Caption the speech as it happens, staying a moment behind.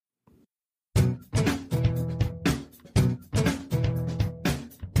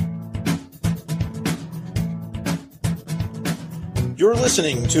You're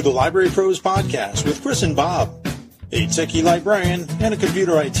listening to the Library Pros Podcast with Chris and Bob, a techie librarian and a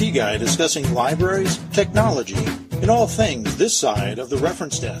computer IT guy discussing libraries, technology, and all things this side of the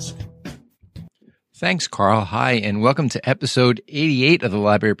reference desk. Thanks, Carl. Hi, and welcome to episode 88 of the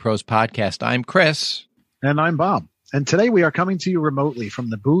Library Pros Podcast. I'm Chris. And I'm Bob. And today we are coming to you remotely from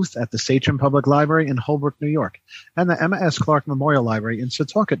the booth at the Sachem Public Library in Holbrook, New York, and the Emma S. Clark Memorial Library in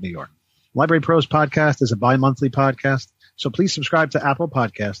Setauket, New York. Library Pros Podcast is a bi-monthly podcast, so please subscribe to Apple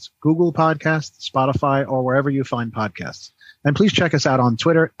Podcasts, Google Podcasts, Spotify, or wherever you find podcasts. And please check us out on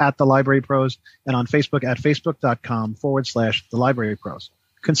Twitter at The Library Pros and on Facebook at facebook.com/The Library Pros.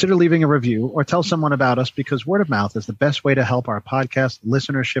 Consider leaving a review or tell someone about us because word of mouth is the best way to help our podcast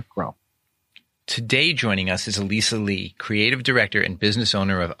listenership grow. Today joining us is Elisa Lee, creative director and business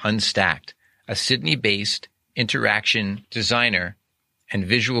owner of Unstacked, a Sydney-based interaction designer and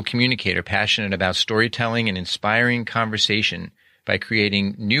visual communicator passionate about storytelling and inspiring conversation by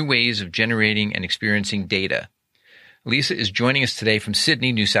creating new ways of generating and experiencing data. Lisa is joining us today from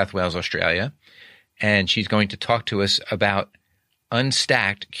Sydney, New South Wales, Australia, and she's going to talk to us about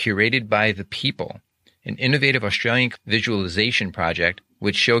Unstacked, curated by the people, an innovative Australian visualization project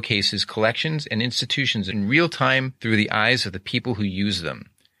which showcases collections and institutions in real time through the eyes of the people who use them.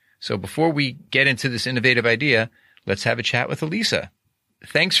 So before we get into this innovative idea, let's have a chat with Elisa.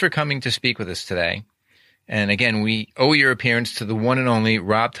 Thanks for coming to speak with us today. And again, we owe your appearance to the one and only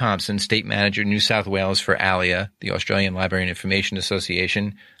Rob Thompson, State Manager, New South Wales for ALIA, the Australian Library and Information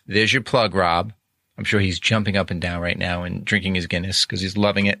Association. There's your plug, Rob. I'm sure he's jumping up and down right now and drinking his Guinness because he's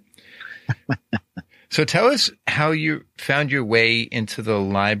loving it. So tell us how you found your way into the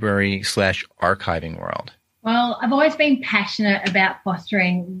library/archiving world. Well, I've always been passionate about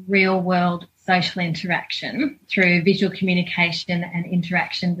fostering real-world social interaction through visual communication and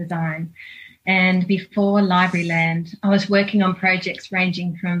interaction design. And before Libraryland, I was working on projects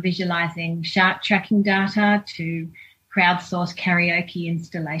ranging from visualizing shark tracking data to crowdsourced karaoke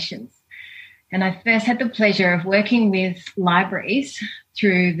installations. And I first had the pleasure of working with libraries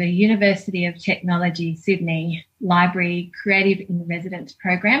through the University of Technology Sydney Library Creative in Residence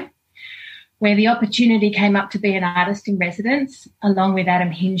program, where the opportunity came up to be an artist in residence, along with Adam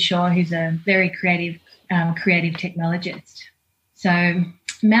Hinshaw, who's a very creative technologist. So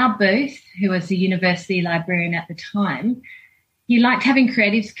Mal Booth, who was the university librarian at the time, he liked having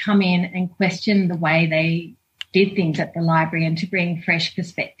creatives come in and question the way they did things at the library and to bring fresh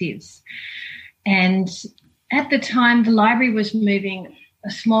perspectives. And at the time, the library was moving a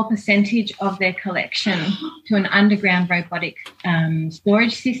small percentage of their collection to an underground robotic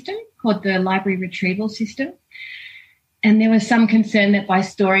storage system called the Library Retrieval System. And there was some concern that by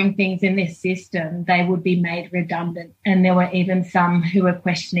storing things in this system, they would be made redundant. And there were even some who were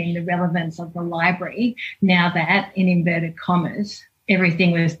questioning the relevance of the library now that, in inverted commas,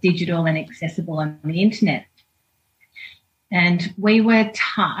 everything was digital and accessible on the internet. And we were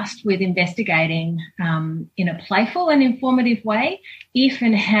tasked with investigating in a playful and informative way if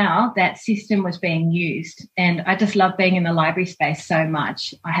and how that system was being used. And I just love being in the library space so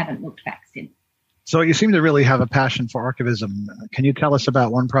much, I haven't looked back since. So you seem to really have a passion for archivism. Can you tell us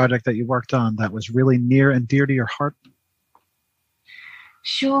about one project that you worked on that was really near and dear to your heart?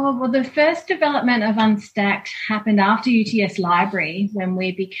 Sure. Well, the first development of Unstacked happened after UTS Library when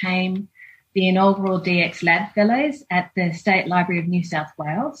we became the inaugural DX Lab Fellows at the State Library of New South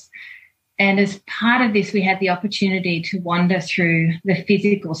Wales. And as part of this, we had the opportunity to wander through the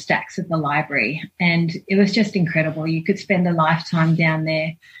physical stacks of the library. And it was just incredible. You could spend a lifetime down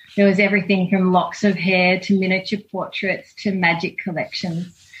there. There was everything from locks of hair to miniature portraits to magic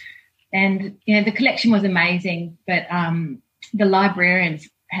collections. And, you know, the collection was amazing, but the librarians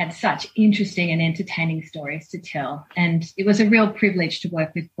had such interesting and entertaining stories to tell. And it was a real privilege to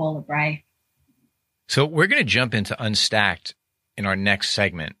work with Paula Bray. So we're going to jump into Unstacked in our next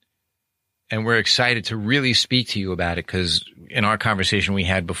segment. And we're excited to really speak to you about it because in our conversation we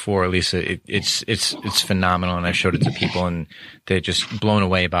had before, Lisa, it's phenomenal. And I showed it to people and they're just blown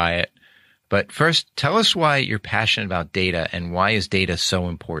away by it. But first, tell us why you're passionate about data and why is data so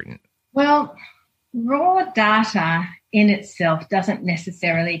important? Well, raw data in itself doesn't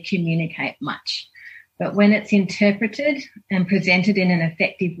necessarily communicate much. But when it's interpreted and presented in an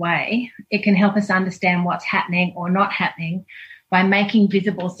effective way, it can help us understand what's happening or not happening by making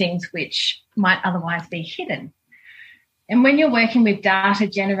visible things which might otherwise be hidden. And when you're working with data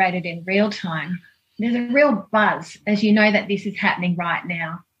generated in real time, there's a real buzz as you know that this is happening right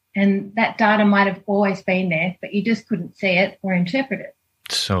now. And that data might have always been there, but you just couldn't see it or interpret it.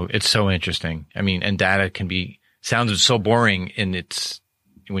 So it's so interesting. I mean, and data sounds so boring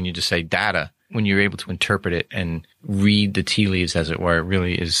when you just say data. when you're able to interpret it and read the tea leaves, as it were, it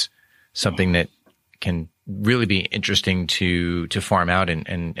really is something that can really be interesting to farm out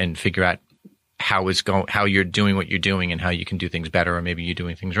and figure out how you're doing what you're doing and how you can do things better, or maybe you're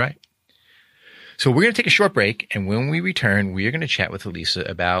doing things right. So we're going to take a short break, and when we return, we are going to chat with Elisa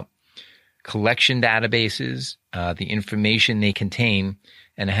about collection databases, the information they contain,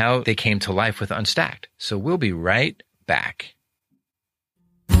 and how they came to life with Unstacked. So we'll be right back.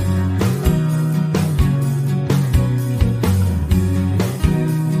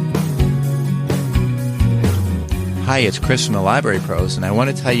 Hi, it's Chris from the Library Pros, and I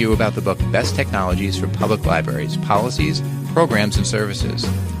want to tell you about the book Best Technologies for Public Libraries, Policies, Programs, and Services.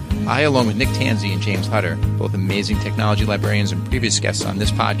 I, along with Nick Tanzi and James Hutter, both amazing technology librarians and previous guests on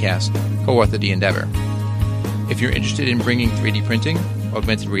this podcast, co-authored the endeavor. If you're interested in bringing 3D printing,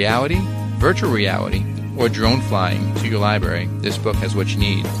 augmented reality, virtual reality, or drone flying to your library, this book has what you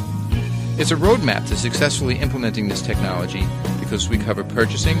need. It's a roadmap to successfully implementing this technology because we cover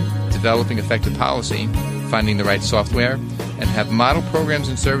purchasing, developing effective policy, finding the right software, and have model programs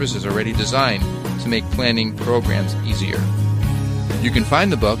and services already designed to make planning programs easier. You can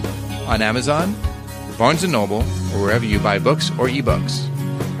find the book on Amazon, Barnes & Noble, or wherever you buy books or ebooks.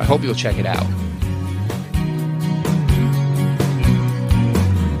 I hope you'll check it out.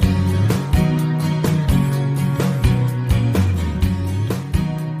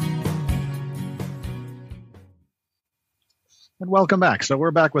 And welcome back. So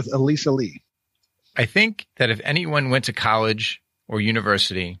we're back with Elisa Lee. I think that if anyone went to college or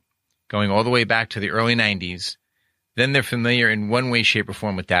university, going all the way back to the early 90s, then they're familiar in one way, shape, or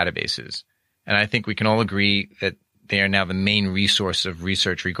form with databases. And I think we can all agree that they are now the main resource of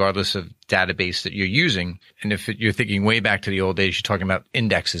research, regardless of database that you're using. And if you're thinking way back to the old days, you're talking about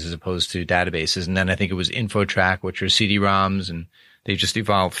indexes as opposed to databases. And then I think it was InfoTrack, which are CD-ROMs, and they just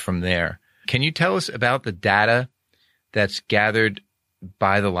evolved from there. Can you tell us about the data that's gathered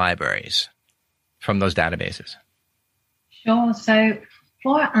by the libraries from those databases? Sure. So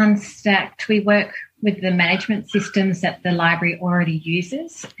for Unstacked, we work with the management systems that the library already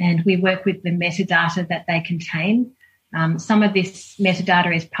uses, and we work with the metadata that they contain. Some of this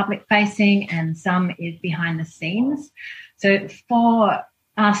metadata is public-facing and some is behind the scenes. So for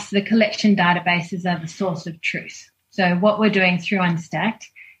us, the collection databases are the source of truth. So what we're doing through Unstacked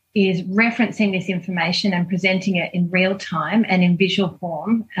is referencing this information and presenting it in real time and in visual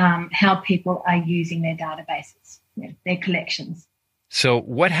form, how people are using their databases, their collections. So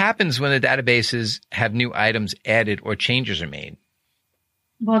what happens when the databases have new items added or changes are made?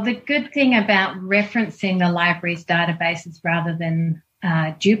 Well, the good thing about referencing the library's databases rather than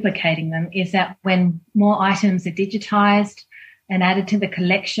duplicating them is that when more items are digitized and added to the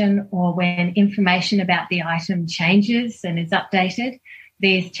collection, or when information about the item changes and is updated,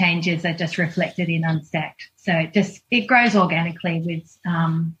 these changes are just reflected in Unstacked. So it grows organically with,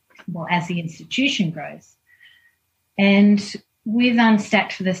 as the institution grows. And with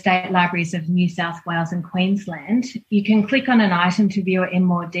Unstacked for the state libraries of New South Wales and Queensland, you can click on an item to view it in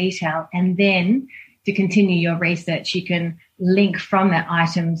more detail, and then to continue your research, you can link from that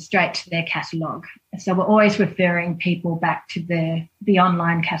item straight to their catalogue. So we're always referring people back to the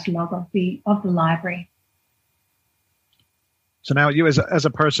online catalogue of the library. So now you, as a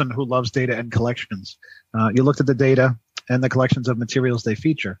person who loves data and collections, you looked at the data and the collections of materials they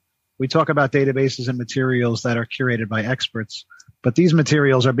feature. We talk about databases and materials that are curated by experts, but these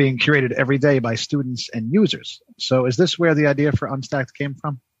materials are being curated every day by students and users. So is this where the idea for Unstacked came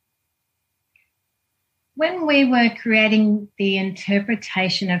from? When we were creating the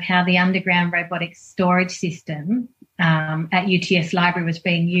interpretation of how the underground robotic storage system at UTS Library was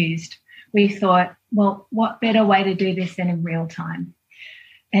being used, we thought, well, what better way to do this than in real time?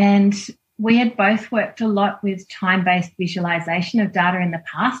 And we had both worked a lot with time-based visualization of data in the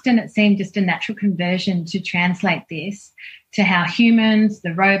past, and it seemed just a natural conversion to translate this to how humans,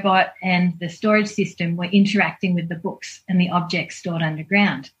 the robot, and the storage system were interacting with the books and the objects stored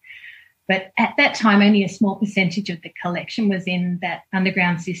underground. But at that time, only a small percentage of the collection was in that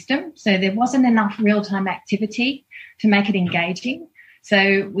underground system, so there wasn't enough real-time activity to make it engaging.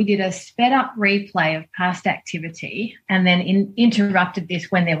 So we did a sped-up replay of past activity and then interrupted this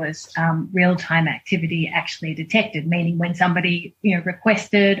when there was real-time activity actually detected, meaning when somebody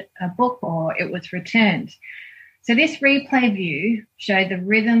requested a book or it was returned. So this replay view showed the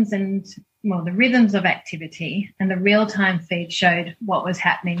rhythms of activity, and the real-time feed showed what was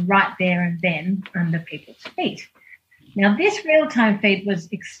happening right there and then under people's feet. Now, this real-time feed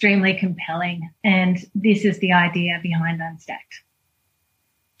was extremely compelling, and this is the idea behind Unstacked.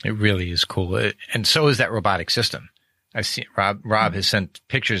 It really is cool. And so is that robotic system. I've seen Rob has sent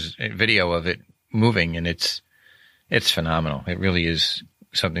pictures, video of it moving, and it's phenomenal. It really is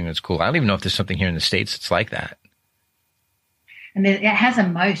something that's cool. I don't even know if there's something here in the States that's like that. And it has a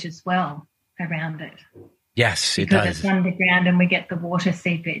moat as well around it. Yes, it because does. It's underground and we get the water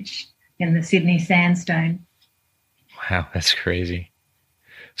seepage in the Sydney sandstone. Wow, that's crazy.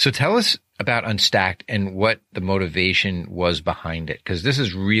 So tell us about Unstacked and what the motivation was behind it, because this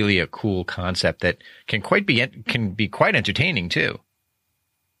is really a cool concept that can be quite entertaining too.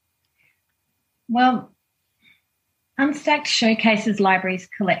 Well, Unstacked showcases libraries'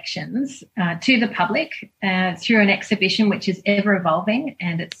 collections to the public through an exhibition which is ever-evolving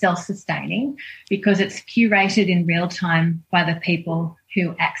and it's self-sustaining because it's curated in real time by the people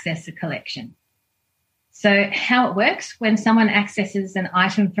who access the collection. So how it works, when someone accesses an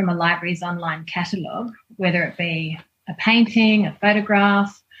item from a library's online catalogue, whether it be a painting, a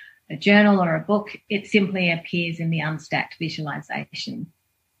photograph, a journal or a book, it simply appears in the Unstacked visualisation.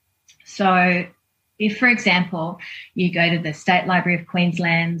 So if, for example, you go to the State Library of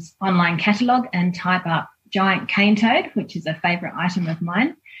Queensland's online catalogue and type up giant cane toad, which is a favourite item of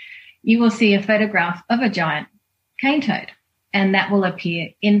mine, you will see a photograph of a giant cane toad, and that will appear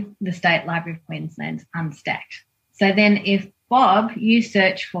in the State Library of Queensland's Unstacked. So then if, Bob, you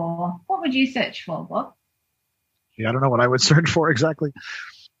search for, what would you search for, Bob? Yeah, I don't know what I would search for exactly.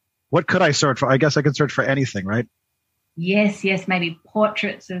 What could I search for? I guess I could search for anything, right? Yes, maybe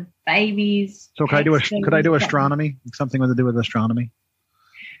portraits of babies. So could I do astronomy? Something to do with astronomy?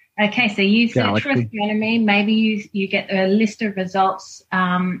 Okay, so you search Galaxy. for astronomy. Maybe you get a list of results,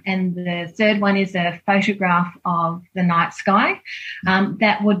 and the third one is a photograph of the night sky.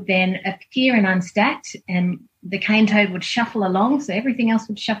 That would then appear in Unstacked, and the cane toad would shuffle along, so everything else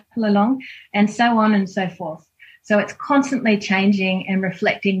would shuffle along, and so on and so forth. So it's constantly changing and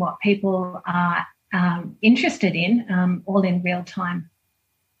reflecting what people are interested in, all in real time.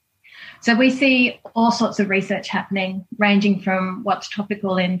 So we see all sorts of research happening, ranging from what's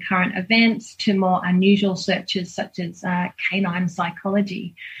topical in current events to more unusual searches such as canine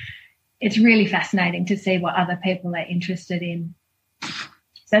psychology. It's really fascinating to see what other people are interested in.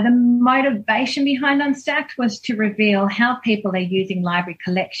 So the motivation behind Unstacked was to reveal how people are using library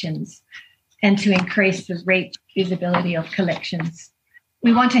collections and to increase the reach, visibility of collections.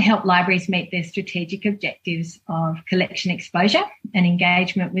 We want to help libraries meet their strategic objectives of collection exposure and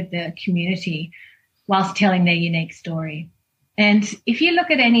engagement with the community whilst telling their unique story. And if you look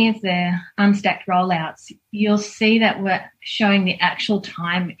at any of the Unstacked rollouts, you'll see that we're showing the actual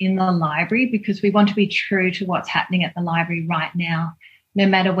time in the library because we want to be true to what's happening at the library right now, no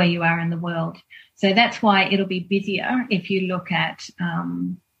matter where you are in the world. So that's why it'll be busier if you look at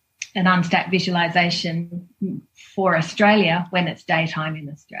an Unstacked visualisation for Australia when it's daytime in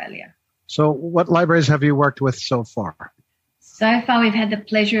Australia. So what libraries have you worked with so far? So far, we've had the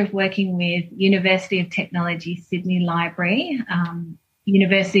pleasure of working with University of Technology Sydney Library,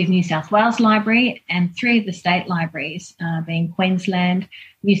 University of New South Wales Library, and 3 of the state libraries, being Queensland,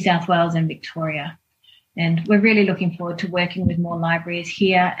 New South Wales and Victoria. And we're really looking forward to working with more libraries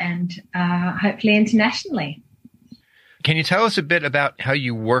here and hopefully internationally. Can you tell us a bit about how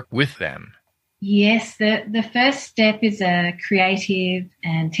you work with them? Yes, the first step is a creative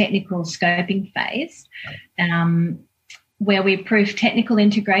and technical scoping phase where we prove technical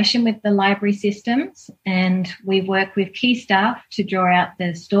integration with the library systems, and we work with key staff to draw out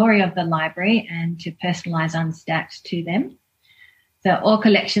the story of the library and to personalise Unstacked to them. So all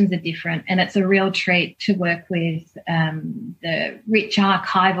collections are different, and it's a real treat to work with the rich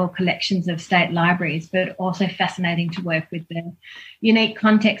archival collections of state libraries, but also fascinating to work with the unique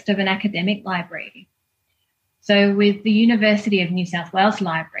context of an academic library. So with the University of New South Wales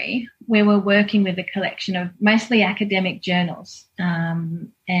Library, we were working with a collection of mostly academic journals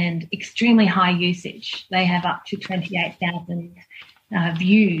and extremely high usage. They have up to 28,000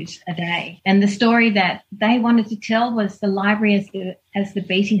 views a day. And the story that they wanted to tell was the library as the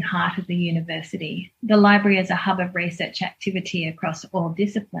beating heart of the university, the library as a hub of research activity across all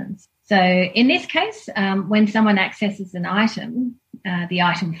disciplines. So in this case, when someone accesses an item, the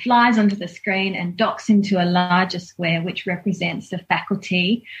item flies onto the screen and docks into a larger square, which represents the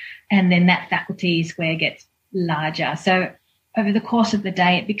faculty, and then that faculty square gets larger. So over the course of the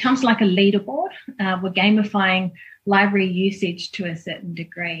day, it becomes like a leaderboard. We're gamifying library usage to a certain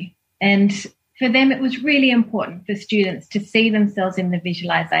degree. And for them, it was really important for students to see themselves in the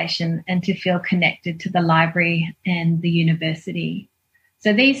visualisation and to feel connected to the library and the university.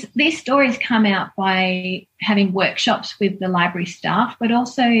 So these stories come out by having workshops with the library staff, but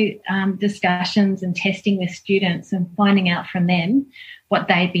also discussions and testing with students and finding out from them what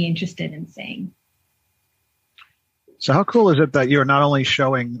they'd be interested in seeing. So how cool is it that you're not only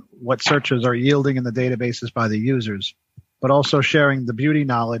showing what searches are yielding in the databases by the users, but also sharing the beauty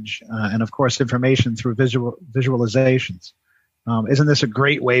knowledge and, of course, information through visualizations? Isn't this a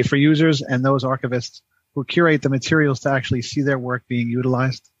great way for users and those archivists who curate the materials to actually see their work being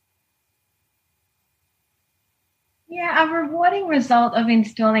utilized? Yeah, a rewarding result of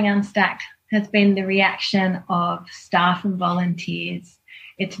installing Unstacked has been the reaction of staff and volunteers.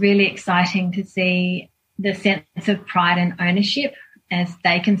 It's really exciting to see the sense of pride and ownership as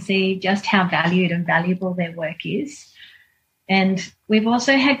they can see just how valued and valuable their work is. And we've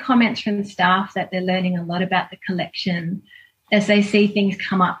also had comments from staff that they're learning a lot about the collection as they see things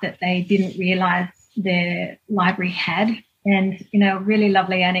come up that they didn't realise their library had. And, a really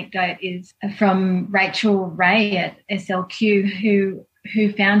lovely anecdote is from Rachel Ray at SLQ,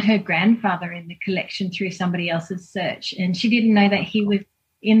 who found her grandfather in the collection through somebody else's search, and she didn't know that he was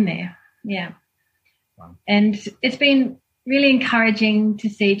in there. Yeah. Wow. And it's been really encouraging to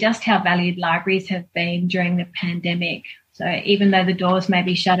see just how valued libraries have been during the pandemic. So even though the doors may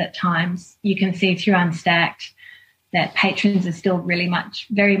be shut at times, you can see through Unstacked that patrons are still very much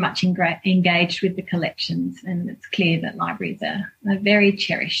engaged with the collections, and it's clear that libraries are very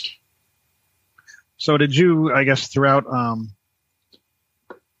cherished. So did you, I guess, throughout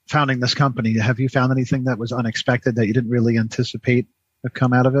founding this company, have you found anything that was unexpected that you didn't really anticipate would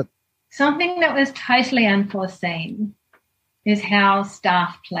come out of it? Something that was totally unforeseen is how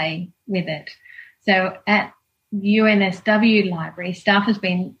staff play with it. So at UNSW Library, staff have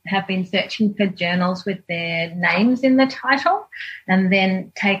been searching for journals with their names in the title and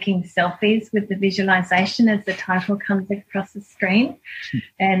then taking selfies with the visualization as the title comes across the screen.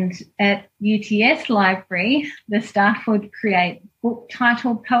 And at UTS Library, the staff would create book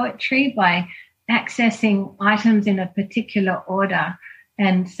title poetry by accessing items in a particular order.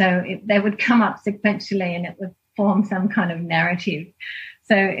 And so they would come up sequentially and it would form some kind of narrative.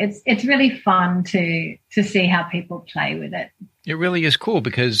 So it's really fun to see how people play with it. It really is cool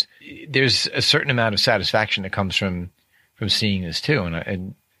because there's a certain amount of satisfaction that comes from seeing this too.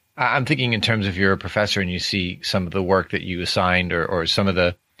 And I'm thinking in terms of you're a professor and you see some of the work that you assigned or some of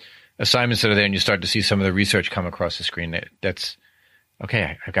the assignments that are there, and you start to see some of the research come across the screen. That's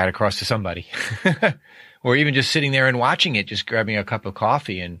okay. I've got to cross to somebody, or even just sitting there and watching it, just grabbing a cup of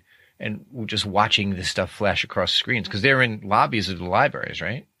coffee and just watching this stuff flash across screens because they're in lobbies of the libraries,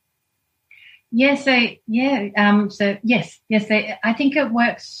 right? Yes. I think it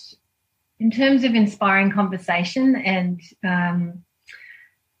works in terms of inspiring conversation and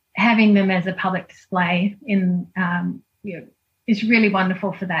having them as a public display is really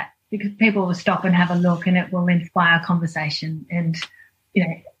wonderful for that because people will stop and have a look and it will inspire conversation. And,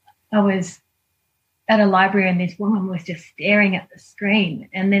 I was at a library and this woman was just staring at the screen.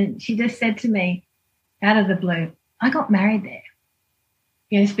 And then she just said to me out of the blue, I got married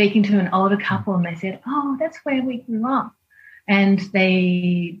there. Speaking to an older couple, and they said, oh, that's where we grew up. And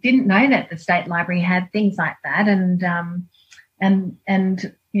they didn't know that the State Library had things like that. And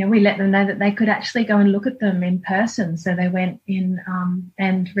we let them know that they could actually go and look at them in person. So they went in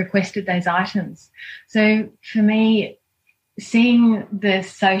and requested those items. So for me, seeing the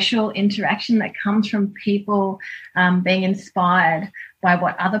social interaction that comes from people being inspired by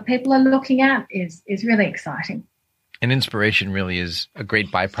what other people are looking at is really exciting. And inspiration really is a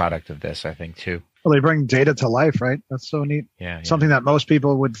great byproduct of this, I think, too. Well, they bring data to life, right? That's so neat. Yeah. Something that most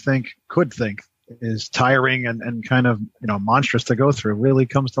people could think is tiring and kind of, monstrous to go through really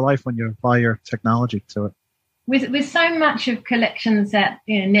comes to life when you apply your technology to it. With so much of collections that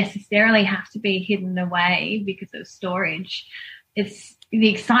necessarily have to be hidden away because of storage, it's the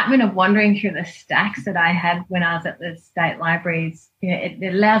excitement of wandering through the stacks that I had when I was at the state libraries.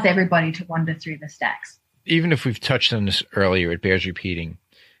 It allows everybody to wander through the stacks. Even if we've touched on this earlier, it bears repeating.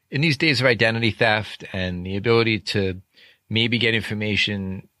 In these days of identity theft and the ability to maybe get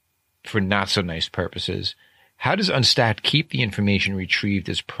information for not so nice purposes, how does Unstacked keep the information retrieved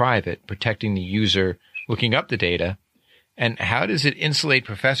as private, protecting the user looking up the data? And how does it insulate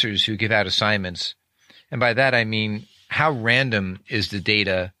professors who give out assignments? And by that, I mean, how random is the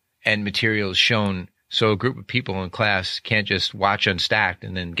data and materials shown so a group of people in class can't just watch Unstacked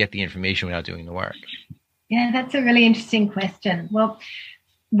and then get the information without doing the work? Yeah, that's a really interesting question. Well,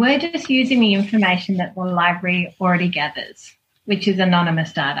 we're just using the information that the library already gathers, which is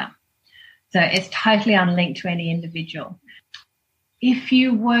anonymous data. So it's totally unlinked to any individual. If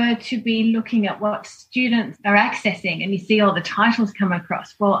you were to be looking at what students are accessing and you see all the titles come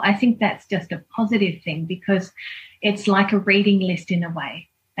across, well, I think that's just a positive thing because it's like a reading list in a way.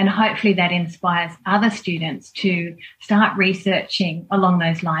 And hopefully that inspires other students to start researching along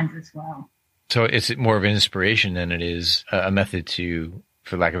those lines as well. So it's more of an inspiration than it is a method to,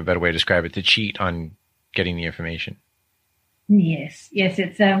 for lack of a better way to describe it, to cheat on getting the information. Yes.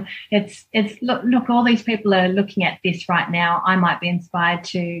 It's look, all these people are looking at this right now. I might be inspired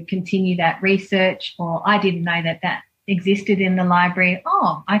to continue that research, or I didn't know that existed in the library.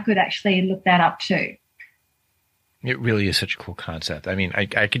 Oh, I could actually look that up too. It really is such a cool concept. I mean,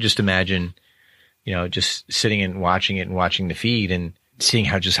 I could just imagine, just sitting and watching it and watching the feed and seeing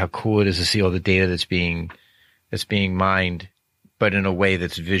how cool it is to see all the data that's being mined, but in a way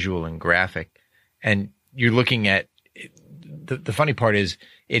that's visual and graphic. And you're looking at the funny part is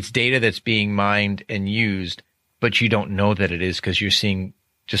it's data that's being mined and used, but you don't know that it is because you're seeing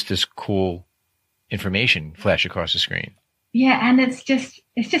just this cool information flash across the screen. Yeah, and it's just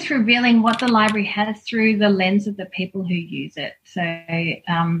revealing what the library has through the lens of the people who use it. So, it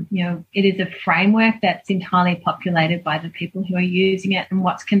is a framework that's entirely populated by the people who are using it and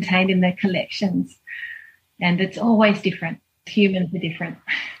what's contained in their collections. And it's always different. Humans are different.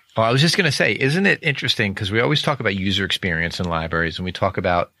 Well, I was just going to say, isn't it interesting? Because we always talk about user experience in libraries, and we talk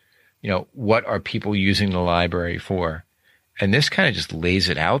about, what are people using the library for? And this kind of just lays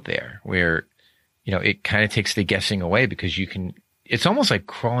it out there where, it kind of takes the guessing away because it's almost like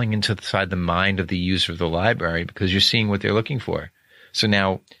crawling inside the mind of the user of the library because you're seeing what they're looking for. So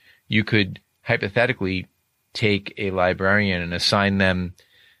now you could hypothetically take a librarian and assign them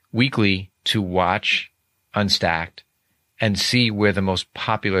weekly to watch Unstacked and see what the most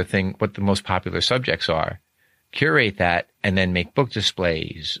popular subjects are, curate that, and then make book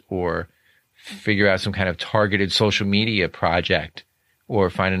displays or figure out some kind of targeted social media project or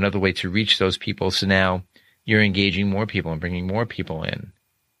find another way to reach those people. So now you're engaging more people and bringing more people in,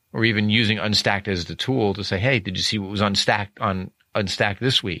 or even using Unstacked as the tool to say, hey, did you see what was Unstacked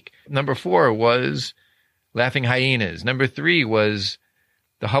this week? Number 4 was laughing hyenas. Number 3 was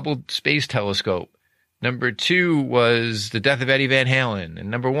the Hubble Space Telescope. Number 2 was the death of Eddie Van Halen. And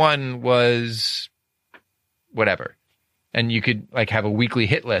number 1 was whatever. And you could have a weekly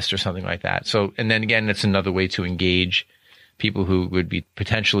hit list or something like that. So, and then again, that's another way to engage people who would be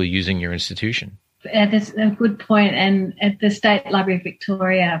potentially using your institution. That's a good point. And at the State Library of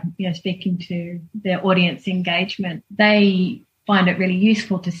Victoria, speaking to their audience engagement, they find it really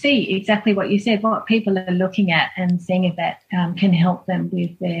useful to see exactly what you said, what people are looking at, and seeing if that can help them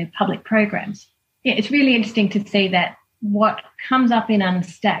with their public programs. Yeah, it's really interesting to see that what comes up in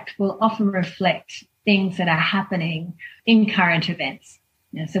Unstacked will often reflect things that are happening in current events.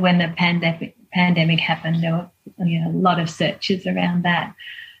 So when the pandemic happened, there were a lot of searches around that.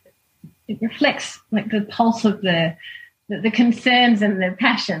 It reflects the pulse of the concerns and the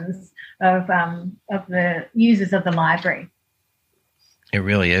passions of the users of the library. It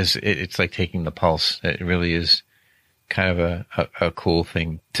really is. It's like taking the pulse. It really is kind of a cool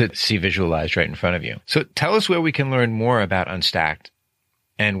thing to see visualized right in front of you. So tell us where we can learn more about Unstacked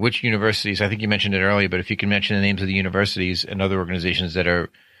and which universities. I think you mentioned it earlier, but if you can mention the names of the universities and other organizations that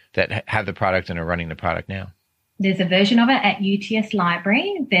have the product and are running the product now. There's a version of it at UTS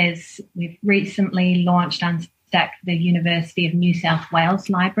Library. We've recently launched Unstacked, the University of New South Wales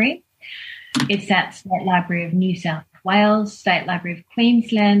Library. It's at State Library of New South Wales, State Library of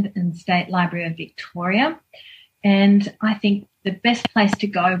Queensland, and State Library of Victoria. And I think the best place to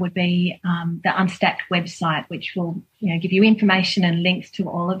go would be the Unstacked website, which will give you information and links to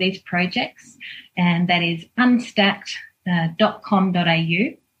all of these projects. And that is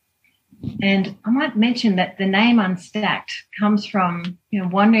unstacked.com.au. And I might mention that the name Unstacked comes from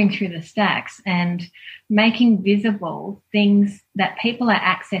wandering through the stacks and making visible things that people are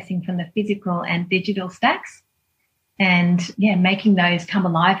accessing from the physical and digital stacks, and making those come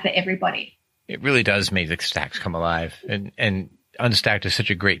alive for everybody. It really does make the stacks come alive. And Unstacked is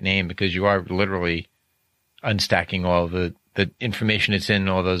such a great name because you are literally unstacking all the information that's in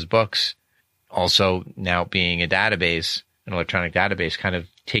all those books. Also now being a database, an electronic database, kind of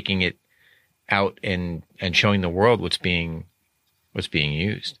taking it out and showing the world what's being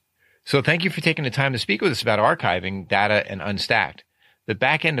used. So thank you for taking the time to speak with us about archiving data and Unstacked. The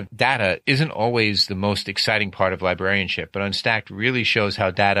back end of data isn't always the most exciting part of librarianship, but Unstacked really shows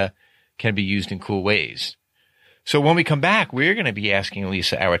how data can be used in cool ways. So when we come back, we're going to be asking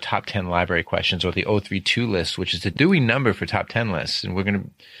Elisa our top 10 library questions, or the 032 list, which is the Dewey number for top 10 lists. And it's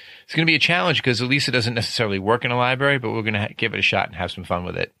going to be a challenge because Elisa doesn't necessarily work in a library, but we're going to give it a shot and have some fun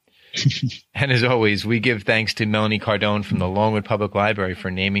with it. And as always, we give thanks to Melanie Cardone from the Longwood Public Library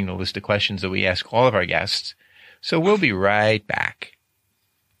for naming the list of questions that we ask all of our guests. So we'll be right back.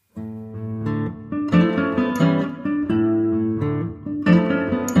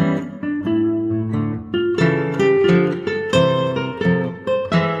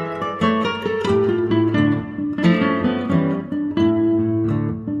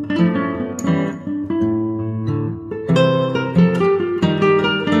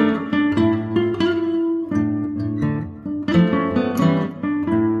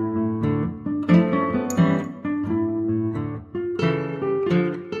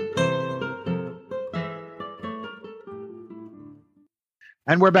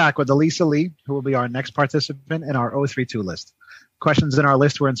 And we're back with Elisa Lee, who will be our next participant in our 032 list. Questions in our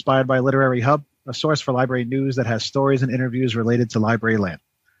list were inspired by Literary Hub, a source for library news that has stories and interviews related to library land.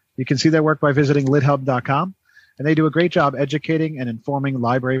 You can see their work by visiting lithub.com, and they do a great job educating and informing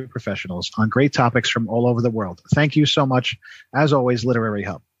library professionals on great topics from all over the world. Thank you so much, as always, Literary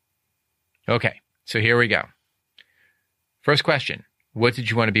Hub. Okay, so here we go. First question. What did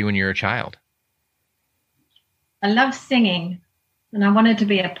you want to be when you were a child? I love singing, and I wanted to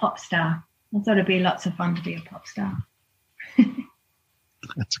be a pop star. I thought it'd be lots of fun to be a pop star. I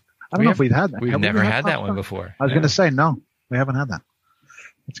don't know if we've had that. We've never had that one before. I was going to say, no, we haven't had that.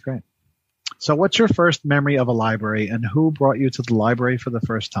 That's great. So what's your first memory of a library, and who brought you to the library for the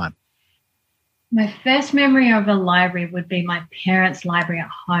first time? My first memory of a library would be my parents' library at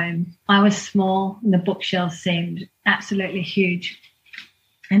home. I was small and the bookshelves seemed absolutely huge.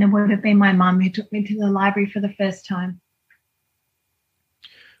 And it would have been my mum who took me to the library for the first time.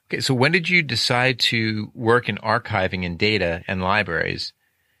 Okay, so when did you decide to work in archiving and data and libraries?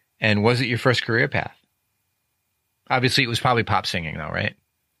 And was it your first career path? Obviously, it was probably pop singing, though, right?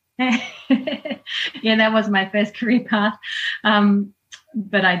 Yeah, that was my first career path.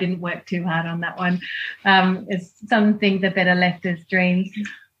 But I didn't work too hard on that one. It's some things are better left as dreams.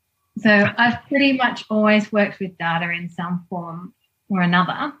 So I've pretty much always worked with data in some form or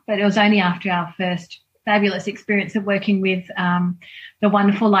another, but it was only after our first fabulous experience of working with the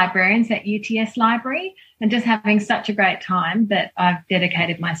wonderful librarians at UTS Library and just having such a great time that I've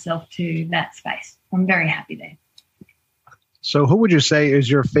dedicated myself to that space. I'm very happy there. So who would you say is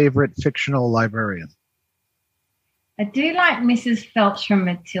your favorite fictional librarian? I do like Mrs. Phelps from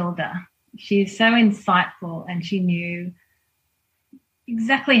Matilda. She's so insightful and she knew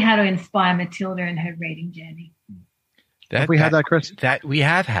exactly how to inspire Matilda in her reading journey. Have we had that, Chris? We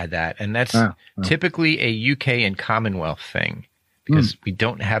have had that, and that's typically a UK and Commonwealth thing because we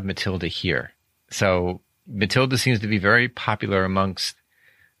don't have Matilda here. So Matilda seems to be very popular amongst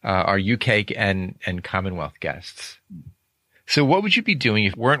our UK and Commonwealth guests. So what would you be doing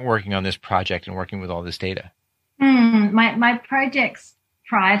if you weren't working on this project and working with all this data? My projects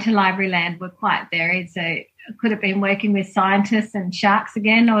prior to Library Land were quite varied. So I could have been working with scientists and sharks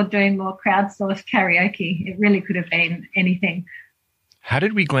again or doing more crowdsourced karaoke. It really could have been anything. How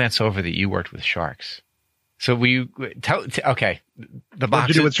did we glance over that you worked with sharks? So okay, the box. What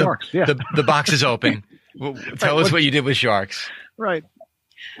did you do with sharks? Yeah. The box is open. Tell us what you did with sharks. Right.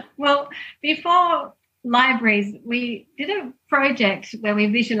 Well, before libraries, we did a project where we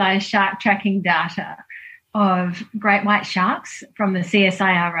visualized shark tracking data of great white sharks from the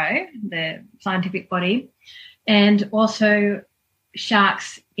CSIRO, the scientific body, and also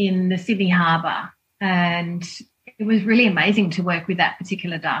sharks in the Sydney Harbour. And it was really amazing to work with that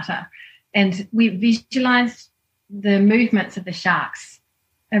particular data. And we visualised the movements of the sharks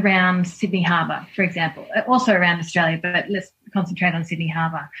around Sydney Harbour, for example, also around Australia, but let's concentrate on Sydney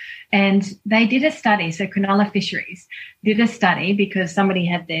Harbour. And they did a study, so Cronulla Fisheries did a study because somebody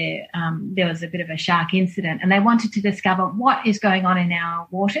had there was a bit of a shark incident and they wanted to discover what is going on in our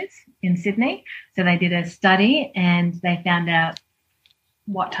waters in Sydney. So they did a study and they found out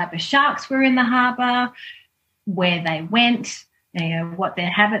what type of sharks were in the harbour, where they went, what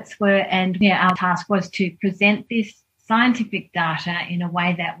their habits were. And our task was to present this scientific data in a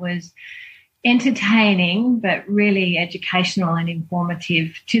way that was entertaining but really educational and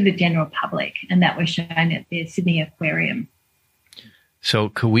informative to the general public, and that was shown at the Sydney Aquarium. So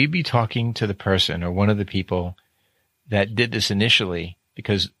could we be talking to the person or one of the people that did this initially?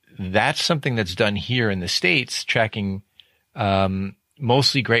 Because that's something that's done here in the States, tracking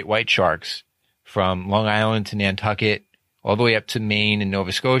mostly great white sharks from Long Island to Nantucket, all the way up to Maine and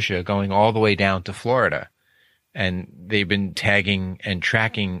Nova Scotia, going all the way down to Florida. And they've been tagging and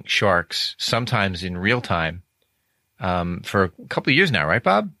tracking sharks, sometimes in real time, for a couple of years now, right,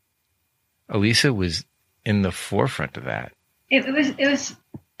 Bob? Elisa was in the forefront of that. It was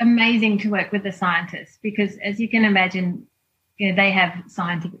amazing to work with the scientists because, as you can imagine, they have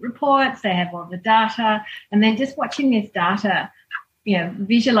scientific reports, they have all the data, and then just watching this data,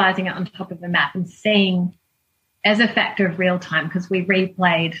 visualizing it on top of a map and seeing as a factor of real time, because we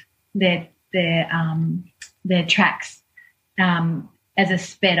replayed their tracks as a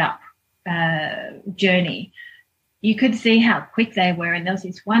sped up journey. You could see how quick they were, and there was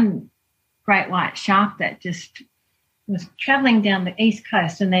this one great white shark that just was traveling down the east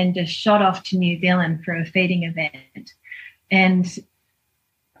coast and then just shot off to New Zealand for a feeding event. And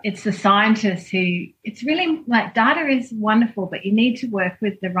it's the scientists who, it's really like data is wonderful, but you need to work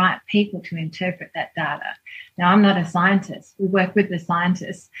with the right people to interpret that data. Now, I'm not a scientist. We work with the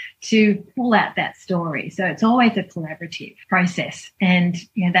scientists to pull out that story. So it's always a collaborative process. And,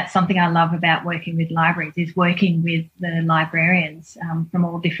 that's something I love about working with libraries, is working with the librarians from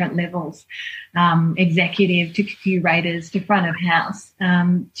all different levels, executive to curators to front of house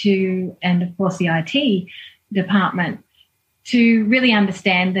and of course the IT department, to really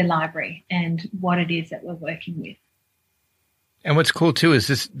understand the library and what it is that we're working with. And what's cool too is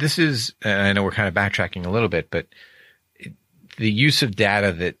this is, and I know we're kind of backtracking a little bit, but the use of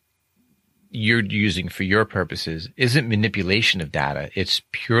data that you're using for your purposes isn't manipulation of data. It's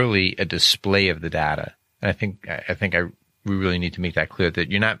purely a display of the data. And I think we really need to make that clear,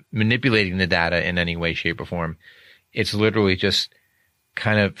 that you're not manipulating the data in any way, shape, or form. It's literally just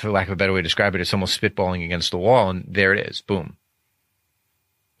kind of, for lack of a better way to describe it, it's almost spitballing against the wall, and there it is. Boom.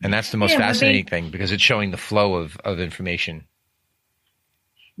 And that's the most fascinating thing, because it's showing the flow of information.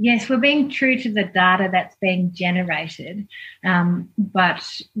 Yes, we're being true to the data that's being generated,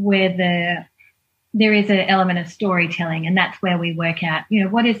 but where there is an element of storytelling, and that's where we work out,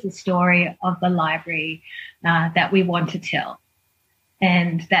 what is the story of the library that we want to tell.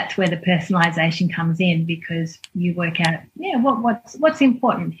 And that's where the personalisation comes in, because you work out, what's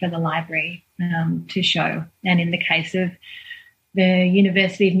important for the library to show. And in the case of the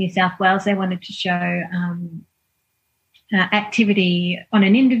University of New South Wales, they wanted to show activity on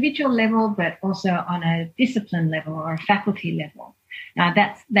an individual level, but also on a discipline level or a faculty level.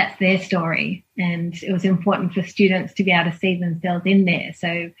 That's their story, and it was important for students to be able to see themselves in there.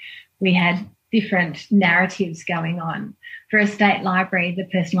 So we had different narratives going on. For a state library, the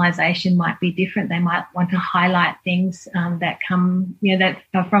personalisation might be different. They might want to highlight things that come, that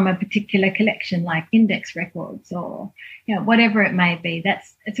are from a particular collection, like index records or, whatever it may be.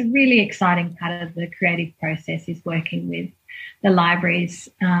 It's a really exciting part of the creative process, is working with the libraries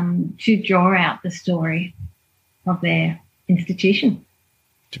to draw out the story of their institution.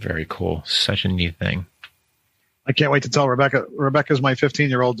 It's very cool. Such a neat thing. I can't wait to tell Rebecca. Rebecca's my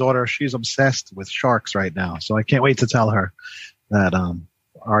 15-year-old daughter. She's obsessed with sharks right now. So I can't wait to tell her that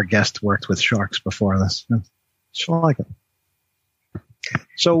our guest worked with sharks before this. She'll like it.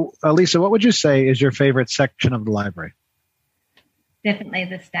 So, Elisa, what would you say is your favorite section of the library? Definitely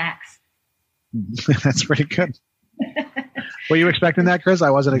the stacks. That's pretty good. Were you expecting that, Chris? I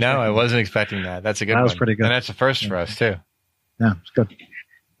wasn't expecting No, I wasn't expecting that. That's a good one. That was pretty good. And that's a first for us, too. Yeah, it's good.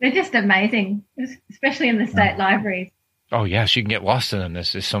 They're just amazing, especially in the state libraries. Oh, yes. You can get lost in them.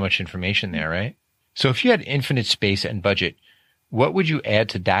 There's so much information there, right? So if you had infinite space and budget, what would you add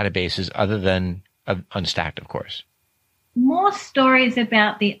to databases other than Unstacked, of course? More stories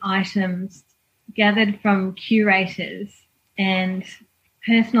about the items gathered from curators and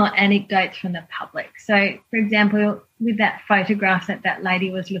personal anecdotes from the public. So, for example, with that photograph that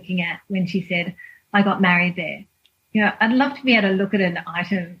lady was looking at when she said, I got married there. I'd love to be able to look at an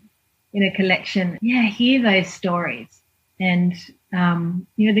item in a collection, hear those stories. And,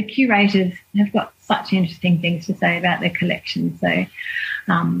 the curators have got such interesting things to say about their collection. So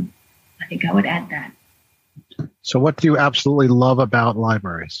I think I would add that. So what do you absolutely love about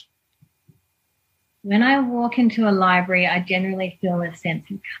libraries? When I walk into a library, I generally feel a sense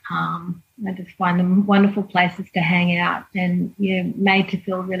of calm. I just find them wonderful places to hang out and made to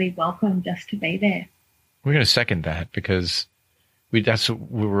feel really welcome just to be there. We're going to second that, because that's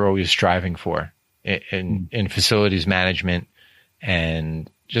what we were always striving for in facilities management, and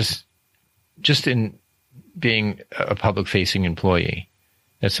just in being a public-facing employee.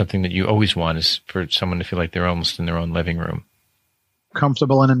 That's something that you always want, is for someone to feel like they're almost in their own living room.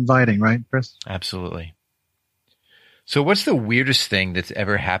 Comfortable and inviting, right, Chris? Absolutely. So what's the weirdest thing that's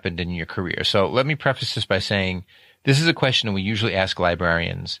ever happened in your career? So let me preface this by saying this is a question that we usually ask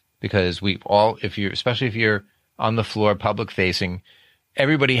librarians, because especially if you're on the floor, public facing,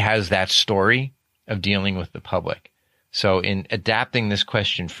 everybody has that story of dealing with the public. So in adapting this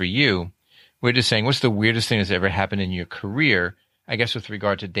question for you, we're just saying, what's the weirdest thing that's ever happened in your career? I guess with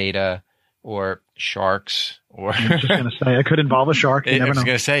regard to data or sharks, or I was just going to say, it could involve a shark. You never know. I was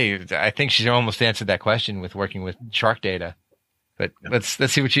going to say, I think she almost answered that question with working with shark data. But let's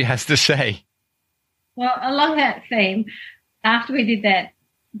see what she has to say. Well, along that theme, after we did that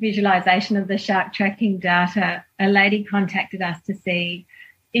visualization of the shark tracking data, a lady contacted us to see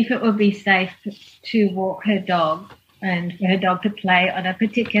if it would be safe to walk her dog and for her dog to play on a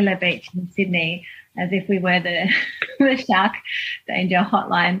particular beach in Sydney, as if we were the shark danger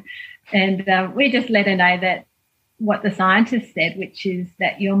hotline. And we just let her know that what the scientists said, which is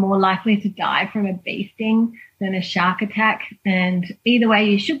that you're more likely to die from a bee sting than a shark attack. And either way,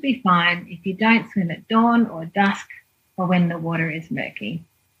 you should be fine if you don't swim at dawn or dusk or when the water is murky.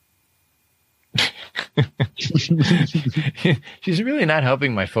 She's really not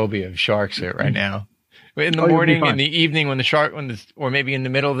helping my phobia of sharks right now. In the morning, in the evening, or maybe in the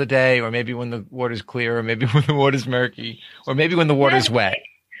middle of the day, or maybe when the water's clear, or maybe when the water's murky, or maybe when the water's wet.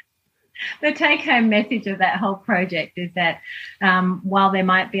 The take-home message of that whole project is that while there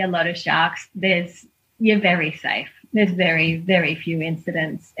might be a lot of sharks, you're very safe. There's very, very few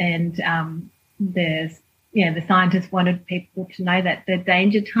incidents, and the scientists wanted people to know that the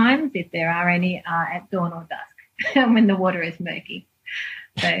danger times, if there are any, are at dawn or dusk when the water is murky.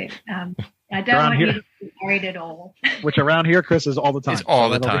 So I don't want you to be worried at all. Which around here, Chris, is all the time. It's all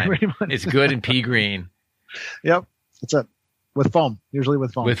the time. It's good and pea green. Yep, that's it. With foam, usually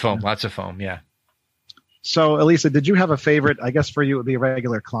with foam. With foam, lots of foam, yeah. So, Elisa, did you have a favorite? I guess for you it would be a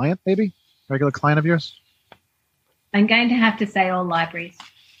regular client, maybe? Regular client of yours? I'm going to have to say all libraries.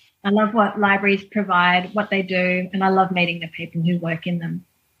 I love what libraries provide, what they do, and I love meeting the people who work in them.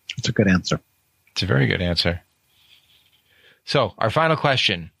 That's a good answer. It's a very good answer. So, our final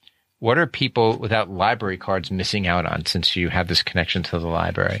question. What are people without library cards missing out on since you have this connection to the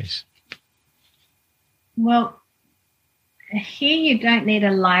libraries? Well, here you don't need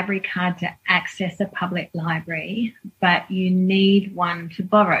a library card to access a public library, but you need one to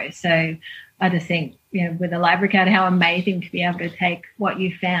borrow. So I just think, with a library card, how amazing to be able to take what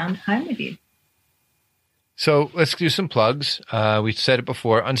you found home with you. So let's do some plugs. We said it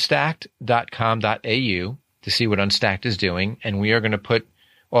before, unstacked.com.au to see what Unstacked is doing. And we are going to put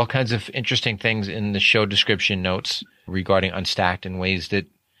all kinds of interesting things in the show description notes regarding Unstacked in ways that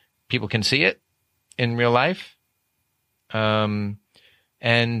people can see it in real life. And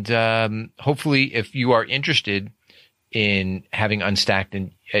hopefully if you are interested in having Unstacked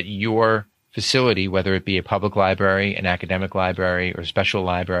at your facility, whether it be a public library, an academic library, or a special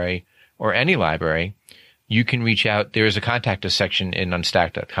library, or any library, you can reach out. There is a contact us section in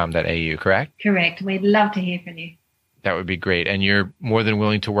unstacked.com.au, correct? Correct. We'd love to hear from you. That would be great. And you're more than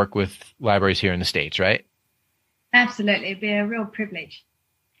willing to work with libraries here in the States, right? Absolutely. It'd be a real privilege.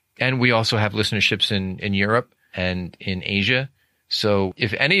 And we also have listenerships in Europe and in Asia. So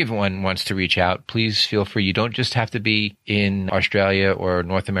if anyone wants to reach out, please feel free. You don't just have to be in Australia or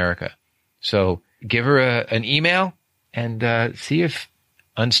North America. So give her an email and see if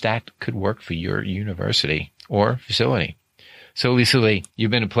Unstacked could work for your university or facility. So Elisa Lee,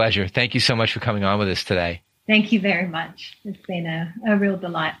 you've been a pleasure. Thank you so much for coming on with us today. Thank you very much. It's been a real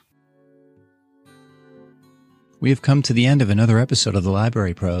delight. We have come to the end of another episode of the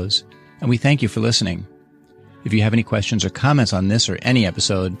Library Pros, and we thank you for listening. If you have any questions or comments on this or any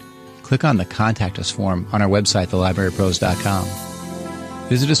episode, click on the Contact Us form on our website, thelibrarypros.com.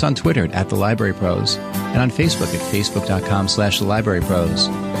 Visit us on Twitter at The Library Pros and on Facebook at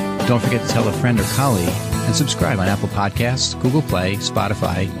facebook.com/thelibrarypros. Don't forget to tell a friend or colleague and subscribe on Apple Podcasts, Google Play,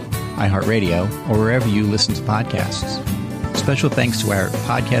 Spotify, iHeartRadio, or wherever you listen to podcasts. Special thanks to our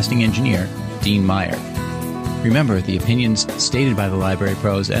podcasting engineer, Dean Meyer. Remember, the opinions stated by the Library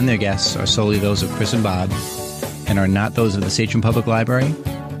Pros and their guests are solely those of Chris and Bob and are not those of the Sachem Public Library,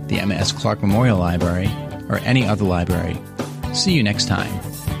 the M.S. Clark Memorial Library, or any other library. See you next time.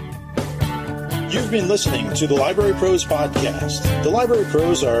 You've been listening to the Library Pros Podcast. The Library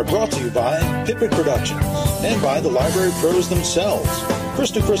Pros are brought to you by Pippin Productions and by the Library Pros themselves,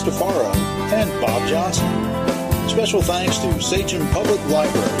 Krista Cristofaro and Bob Johnson. Special thanks to Sachem Public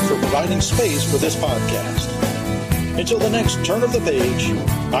Library for providing space for this podcast. Until the next turn of the page,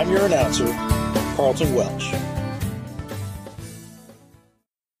 I'm your announcer, Carlton Welch.